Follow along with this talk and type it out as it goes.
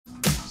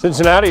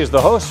Cincinnati is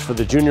the host for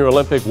the Junior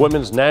Olympic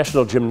Women's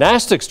National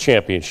Gymnastics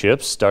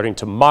Championships starting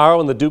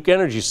tomorrow in the Duke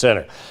Energy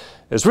Center.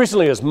 As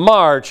recently as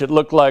March, it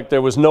looked like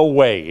there was no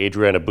way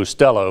Adriana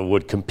Bustelo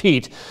would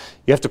compete.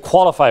 You have to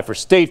qualify for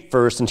state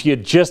first, and she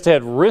had just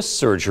had wrist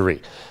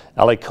surgery.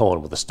 Ali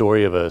Cohen with the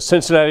story of a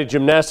Cincinnati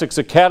Gymnastics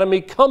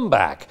Academy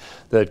comeback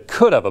that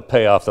could have a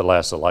payoff that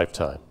lasts a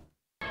lifetime.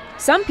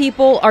 Some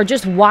people are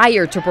just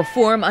wired to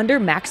perform under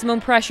maximum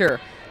pressure.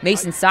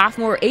 Mason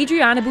sophomore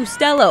Adriana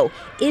Bustelo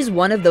is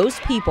one of those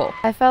people.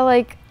 I felt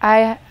like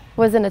I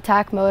was in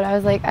attack mode. I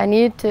was like,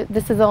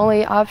 this is the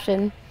only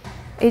option.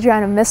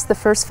 Adriana missed the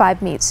first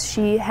 5 meets.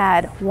 She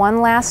had one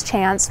last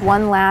chance,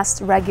 one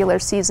last regular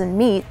season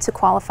meet to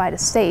qualify to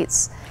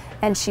states,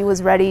 and she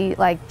was ready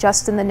like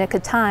just in the nick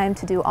of time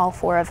to do all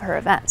 4 of her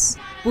events.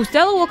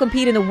 Bustelo will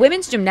compete in the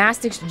Women's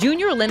Gymnastics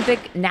Junior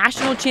Olympic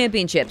National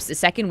Championships the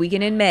second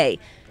weekend in May,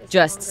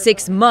 just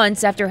 6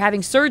 months after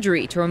having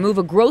surgery to remove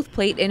a growth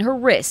plate in her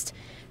wrist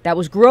that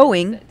was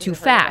growing too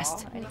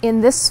fast.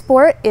 In this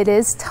sport, it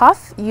is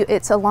tough.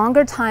 It's a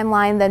longer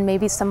timeline than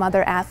maybe some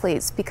other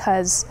athletes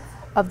because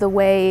of the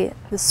way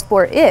the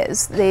sport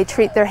is. They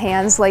treat their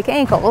hands like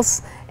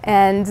ankles,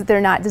 and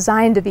they're not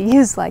designed to be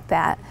used like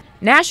that.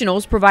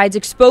 Nationals provides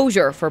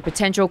exposure for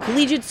potential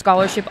collegiate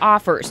scholarship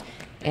offers,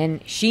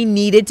 and she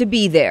needed to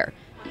be there.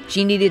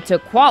 She needed to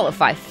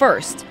qualify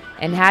first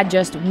and had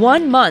just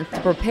 1 month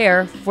to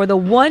prepare for the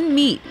one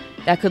meet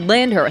that could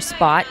land her a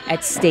spot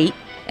at state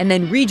and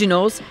then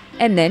regionals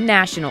and then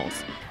nationals.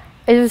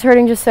 It was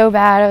hurting just so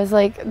bad. I was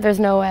like, there's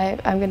no way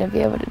I'm going to be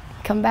able to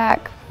come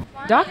back.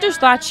 Doctors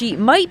thought she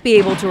might be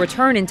able to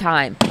return in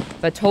time,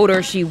 but told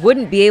her she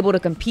wouldn't be able to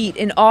compete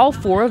in all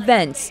 4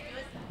 events.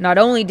 Not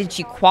only did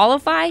she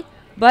qualify,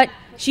 but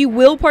she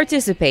will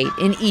participate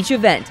in each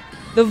event: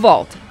 the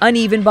vault,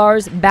 uneven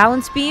bars,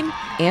 balance beam,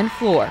 and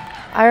floor.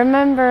 I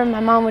remember my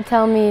mom would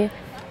tell me,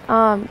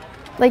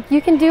 like, you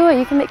can do it,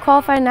 you can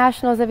qualify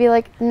nationals. I'd be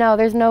like, no,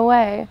 there's no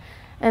way.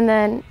 And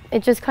then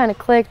it just kind of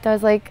clicked. I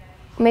was like,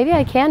 maybe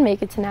I can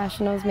make it to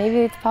nationals,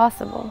 maybe it's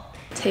possible.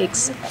 It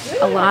takes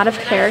a lot of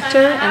character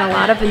and a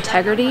lot of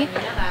integrity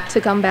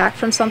to come back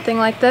from something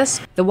like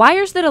this. The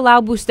wires that allow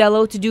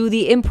Bustelo to do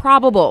the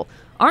improbable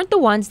aren't the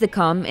ones that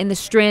come in the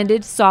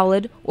stranded,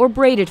 solid, or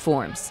braided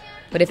forms.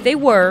 But if they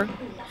were,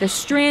 the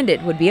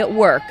stranded would be at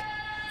work.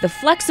 The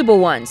flexible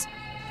ones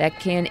that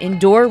can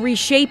endure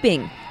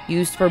reshaping,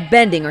 used for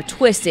bending or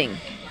twisting,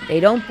 they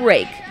don't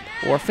break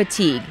or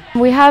fatigue.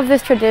 We have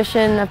this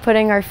tradition of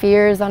putting our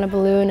fears on a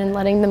balloon and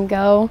letting them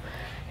go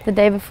the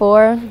day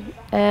before,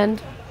 and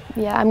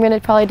yeah, I'm going to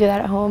probably do that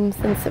at home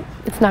since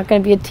it's not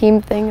going to be a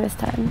team thing this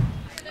time.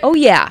 Oh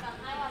yeah,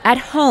 at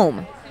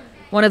home.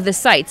 One of the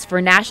sites for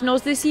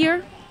nationals this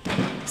year,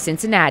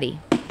 Cincinnati.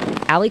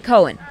 Ali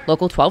Cohen,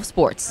 Local 12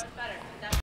 Sports.